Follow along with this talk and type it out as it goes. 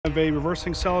Have a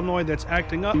reversing solenoid that's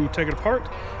acting up, to take it apart,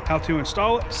 how to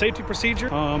install it, safety procedure,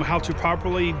 how to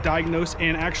properly diagnose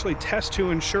and actually test to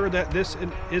ensure that this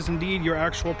is indeed your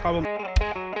actual problem.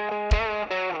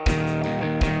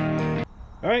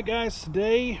 All right guys,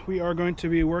 today we are going to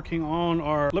be working on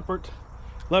our Lippert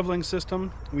leveling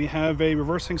system. We have a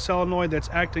reversing solenoid that's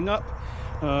acting up.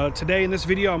 Today in this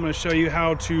video I'm going to show you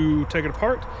how to take it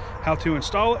apart, how to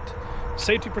install it,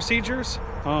 safety procedures,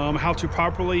 how to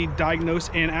properly diagnose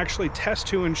and actually test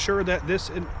to ensure that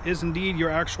this is indeed your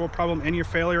actual problem and your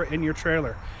failure in your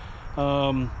trailer.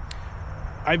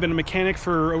 I've been a mechanic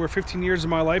for over 15 years of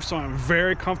my life, so I'm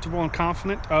very comfortable and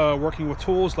confident working with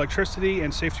tools, electricity,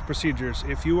 and safety procedures.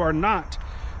 If you are not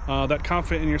that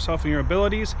confident in yourself and your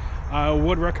abilities, I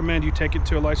would recommend you take it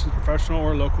to a licensed professional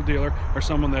or a local dealer or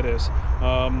someone that is.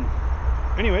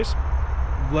 Anyways,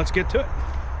 let's get to it.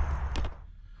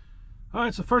 All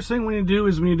right, so first thing we need to do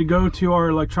is we need to go to our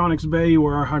electronics bay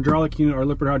where our hydraulic unit, our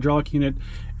Lippert hydraulic unit,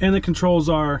 and the controls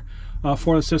are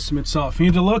for the system itself. You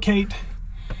need to locate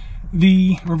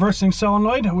the reversing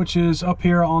solenoid, which is up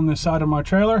here on the side of my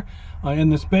trailer in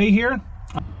this bay here.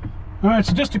 All right,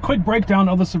 so just a quick breakdown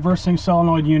of this reversing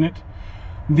solenoid unit.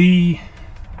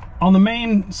 On the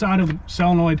main side of the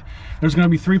solenoid, there's going to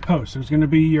be three posts. There's going to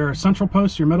be your central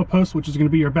post, your middle post, which is going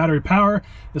to be your battery power.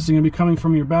 This is going to be coming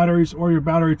from your batteries or your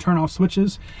battery turn-off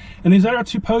switches. And these other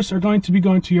two posts are going to be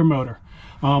going to your motor.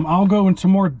 I'll go into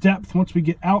more depth once we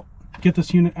get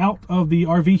this unit out of the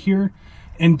RV here,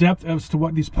 in depth as to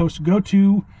what these posts go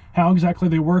to, how exactly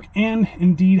they work, and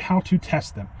indeed how to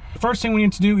test them. The first thing we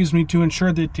need to do is we need to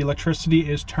ensure that the electricity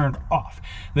is turned off.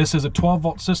 This is a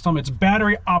 12-volt system. It's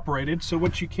battery operated, so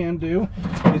what you can do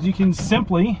is you can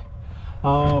simply,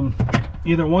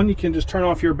 either one, you can just turn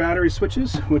off your battery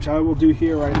switches, which I will do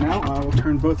here right now. I will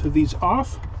turn both of these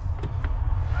off.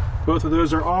 Both of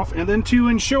those are off, and then to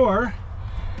ensure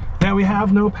that we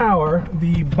have no power,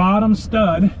 the bottom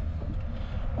stud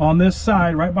on this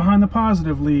side, right behind the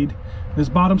positive lead, this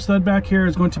bottom stud back here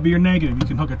is going to be your negative. You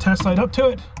can hook a test light up to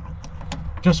it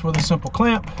just with a simple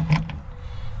clamp,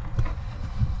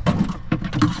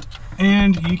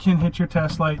 and you can hit your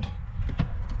test light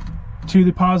to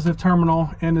the positive terminal,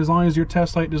 and as long as your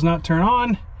test light does not turn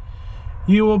on,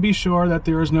 you will be sure that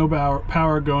there is no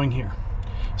power going here.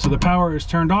 So the power is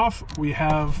turned off. We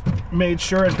have made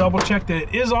sure and double checked that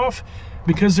it is off,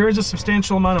 because there is a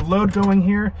substantial amount of load going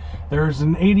here. There's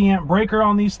an 80 amp breaker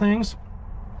on these things,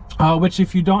 which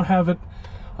if you don't have it,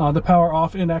 the power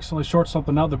off and accidentally short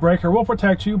something out, the breaker will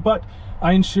protect you, but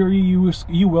I ensure you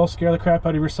will scare the crap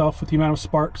out of yourself with the amount of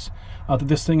sparks that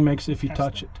this thing makes if you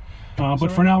touch it. But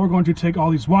for now, we're going to take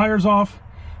all these wires off.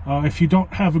 If you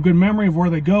don't have a good memory of where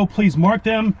they go, please mark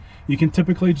them. You can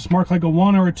typically just mark like a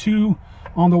 1 or a 2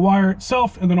 on the wire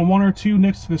itself, and then a 1 or 2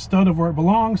 next to the stud of where it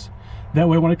belongs. That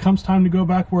way, when it comes time to go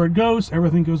back where it goes,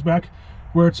 everything goes back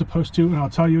where it's supposed to, and I'll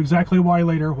tell you exactly why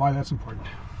later, why that's important.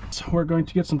 So we're going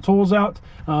to get some tools out.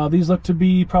 These look to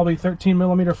be probably 13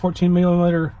 millimeter, 14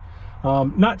 millimeter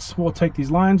nuts. We'll take these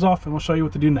lines off and we'll show you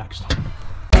what to do next.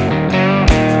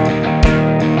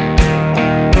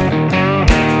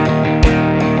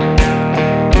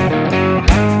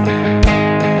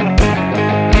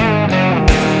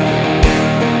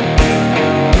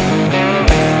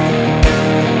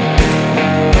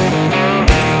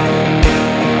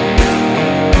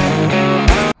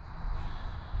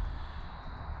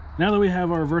 Now that we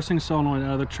have our reversing solenoid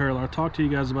out of the trailer, I'll talk to you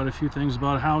guys about a few things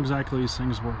about how exactly these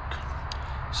things work.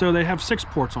 So they have 6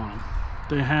 ports on them.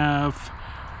 They have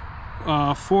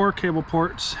 4 cable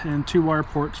ports and 2 wire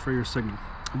ports for your signal.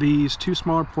 These 2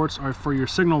 smaller ports are for your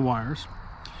signal wires.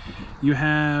 You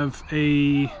have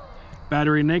a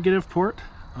battery negative port,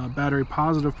 a battery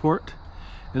positive port,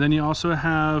 and then you also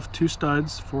have 2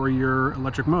 studs for your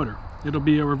electric motor. It'll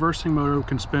be a reversing motor that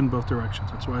can spin both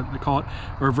directions. That's why they call it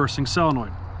a reversing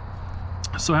solenoid.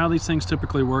 So how these things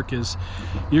typically work is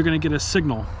you're going to get a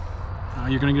signal.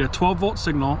 You're going to get a 12-volt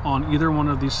signal on either one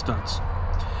of these studs.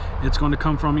 It's going to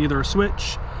come from either a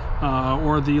switch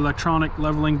or the electronic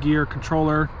leveling gear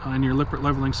controller in your Lippert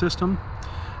leveling system.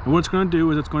 And what it's going to do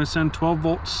is it's going to send 12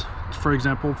 volts, for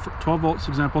example, 12 volts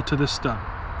example to this stud.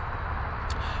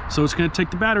 So it's going to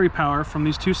take the battery power from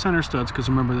these 2 center studs, because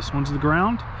remember, this one's the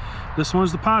ground, this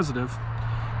one's the positive,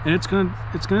 and it's going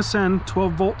to send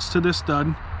 12 volts to this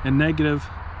stud and negative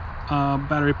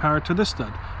battery power to this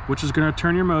stud, which is going to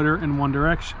turn your motor in one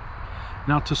direction.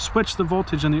 Now to switch the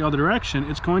voltage in the other direction,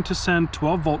 it's going to send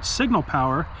 12 volt signal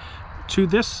power to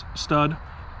this stud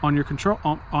on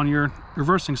your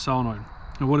reversing solenoid.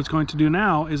 And what it's going to do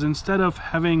now is, instead of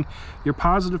having your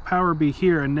positive power be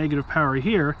here and negative power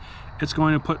here, it's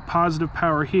going to put positive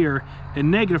power here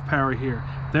and negative power here.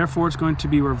 Therefore, it's going to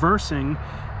be reversing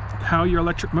how your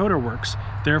electric motor works,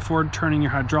 therefore turning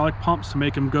your hydraulic pumps to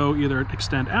make them go either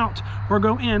extend out or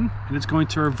go in, and it's going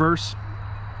to reverse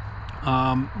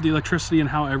the electricity and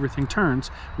how everything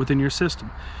turns within your system.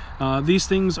 These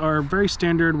things are very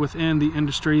standard within the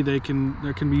industry. They can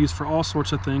be used for all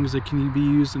sorts of things. They can be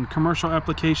used in commercial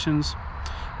applications,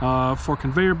 for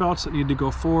conveyor belts that need to go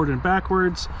forward and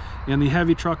backwards. In the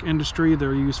heavy truck industry,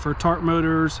 they're used for torque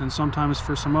motors and sometimes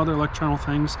for some other electronic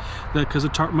things, because the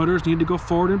torque motors need to go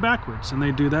forward and backwards, and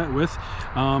they do that with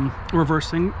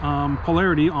reversing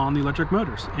polarity on the electric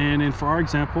motors. And for our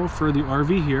example, for the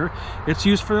RV here, it's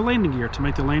used for the landing gear, to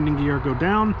make the landing gear go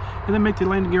down and then make the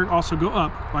landing gear also go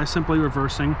up by simply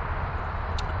reversing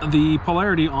the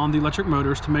polarity on the electric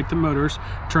motors to make the motors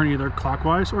turn either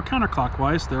clockwise or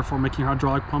counterclockwise, therefore making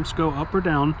hydraulic pumps go up or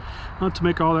down to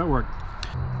make all that work.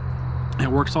 It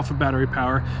works off of battery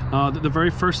power. The very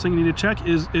first thing you need to check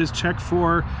is check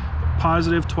for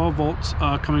positive 12 volts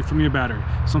coming from your battery.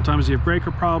 Sometimes you have breaker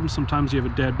problems, sometimes you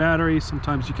have a dead battery,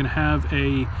 sometimes you can have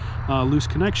a loose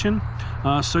connection.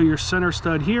 So your center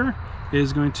stud here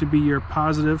is going to be your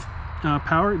positive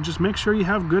power. Just make sure you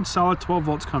have good solid 12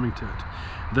 volts coming to it.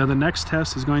 Then the next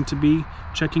test is going to be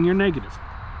checking your negative.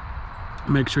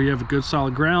 Make sure you have a good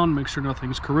solid ground, make sure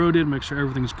nothing's corroded, make sure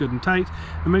everything's good and tight,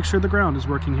 and make sure the ground is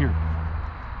working here.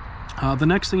 The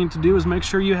next thing you need to do is make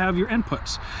sure you have your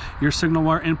inputs, your signal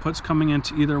wire inputs coming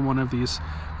into either one of these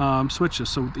switches.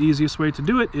 So the easiest way to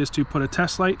do it is to put a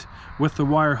test light with the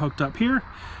wire hooked up here,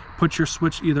 put your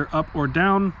switch either up or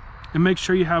down, and make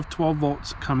sure you have 12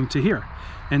 volts coming to here.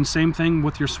 And same thing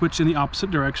with your switch in the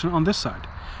opposite direction on this side.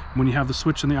 When you have the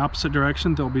switch in the opposite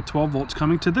direction, there'll be 12 volts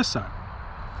coming to this side,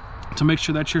 to make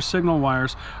sure that your signal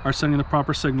wires are sending the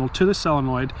proper signal to the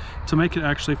solenoid to make it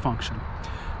actually function.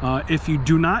 If you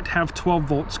do not have 12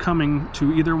 volts coming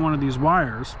to either one of these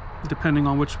wires, depending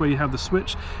on which way you have the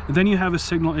switch, then you have a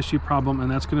signal issue problem,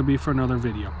 and that's going to be for another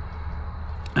video.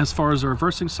 As far as the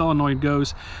reversing solenoid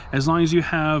goes, as long as you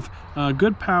have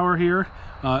good power here,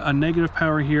 a negative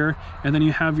power here, and then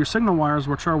you have your signal wires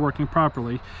which are working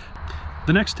properly,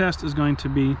 the next test is going to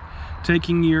be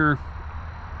taking your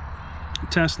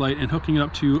test light and hooking it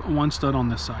up to one stud on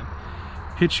this side.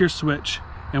 Hit your switch,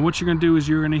 and what you're going to do is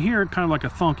you're going to hear kind of like a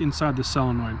thunk inside the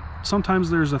solenoid. Sometimes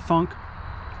there's a thunk,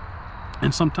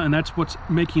 and sometimes that's what's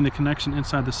making the connection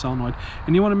inside the solenoid.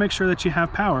 And you want to make sure that you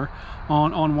have power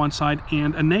on one side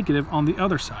and a negative on the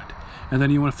other side. And then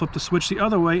you want to flip the switch the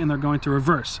other way, and they're going to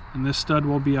reverse. And this stud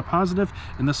will be a positive,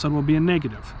 and this stud will be a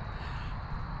negative.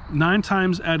 9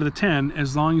 times out of the 10,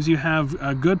 as long as you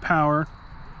have good power,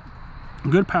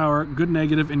 good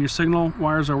negative, and your signal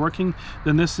wires are working,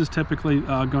 then this is typically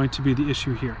going to be the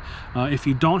issue here. If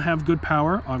you don't have good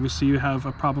power, obviously you have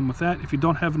a problem with that. If you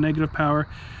don't have negative power,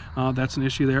 that's an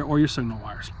issue there, or your signal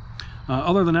wires.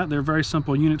 Other than that, they're very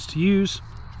simple units to use.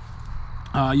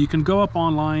 You can go up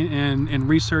online and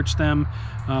research them.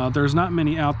 There's not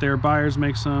many out there. Byers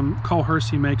makes them,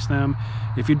 Cole-Hersey makes them.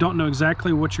 If you don't know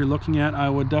exactly what you're looking at, I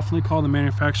would definitely call the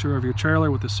manufacturer of your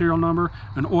trailer with the serial number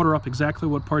and order up exactly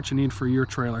what parts you need for your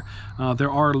trailer.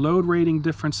 There are load rating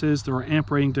differences, there are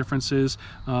amp rating differences,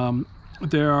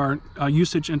 there are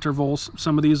usage intervals.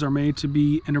 Some of these are made to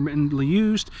be intermittently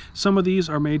used, some of these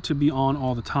are made to be on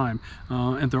all the time,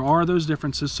 and there are those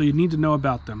differences, so you need to know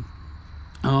about them.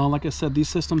 Like I said, these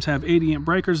systems have 80 amp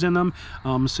breakers in them,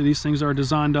 so these things are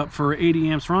designed up for 80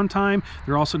 amps runtime.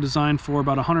 They're also designed for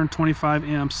about 125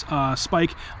 amps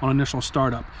spike on initial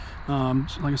startup.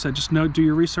 Like I said, just do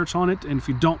your research on it, and if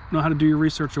you don't know how to do your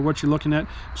research or what you're looking at,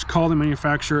 just call the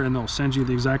manufacturer and they'll send you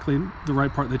exactly the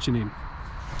right part that you need.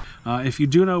 If you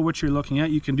do know what you're looking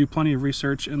at, you can do plenty of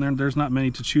research, and there's not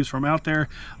many to choose from out there.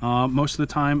 Most of the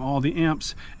time, all the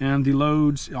amps and the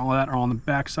loads, all that are on the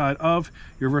back side of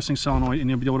your reversing solenoid, and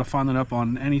you'll be able to find that up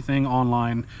on anything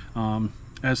online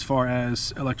as far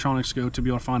as electronics go to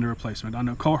be able to find a replacement. I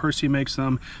know Cole-Hersey makes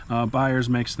them, Byers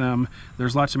makes them.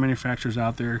 There's lots of manufacturers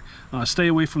out there. Stay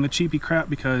away from the cheapy crap,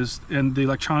 because in the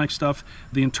electronic stuff,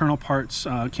 the internal parts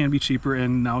can be cheaper,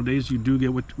 and nowadays you do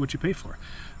get what you pay for.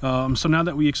 So now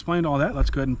that we explained all that, let's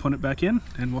go ahead and put it back in,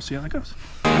 and we'll see how that goes.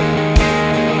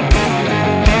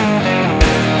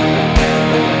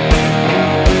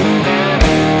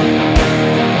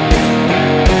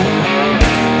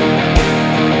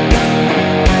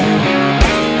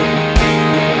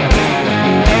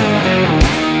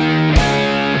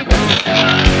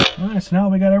 So now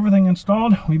we got everything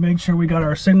installed. We made sure we got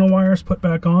our signal wires put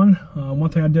back on. One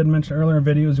thing I did mention earlier in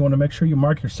videos, you want to make sure you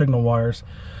mark your signal wires.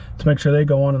 to make sure they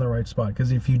go on in the right spot.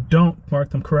 Because if you don't mark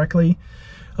them correctly,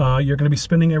 you're going to be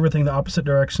spinning everything the opposite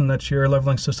direction that your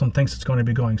leveling system thinks it's going to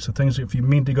be going. So things, if you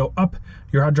mean to go up,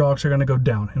 your hydraulics are going to go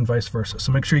down and vice versa.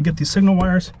 So make sure you get these signal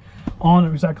wires on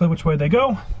exactly which way they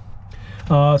go.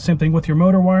 Same thing with your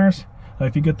motor wires.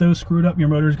 If you get those screwed up, your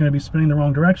motor is going to be spinning the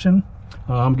wrong direction.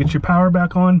 Get your power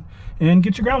back on and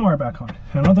get your ground wire back on.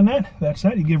 And other than that, that's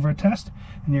that. You give her a test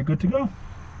and you're good to go.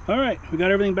 All right, we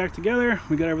got everything back together.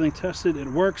 We got everything tested. It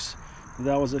works.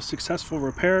 That was a successful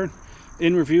repair.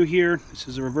 In review here, this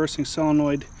is a reversing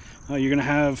solenoid. You're going to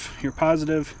have your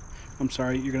positive, you're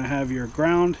going to have your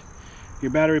ground,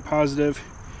 your battery positive,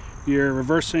 your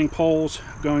reversing poles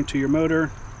going to your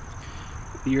motor,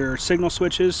 your signal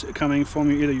switches coming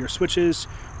from either your switches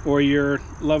or your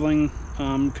leveling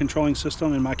controlling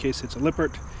system. In my case, it's a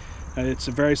Lippert. It's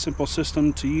a very simple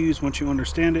system to use once you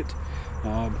understand it.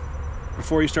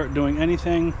 Before you start doing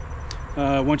anything,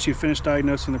 once you finish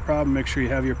diagnosing the problem, make sure you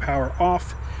have your power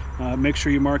off. Make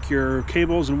sure you mark your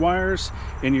cables and wires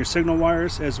and your signal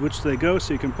wires as which they go,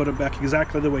 so you can put it back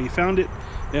exactly the way you found it.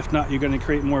 If not, you're going to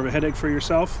create more of a headache for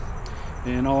yourself.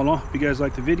 And all in all, if you guys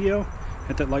like the video,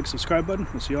 hit that like, subscribe button.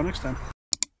 We'll see you all next time.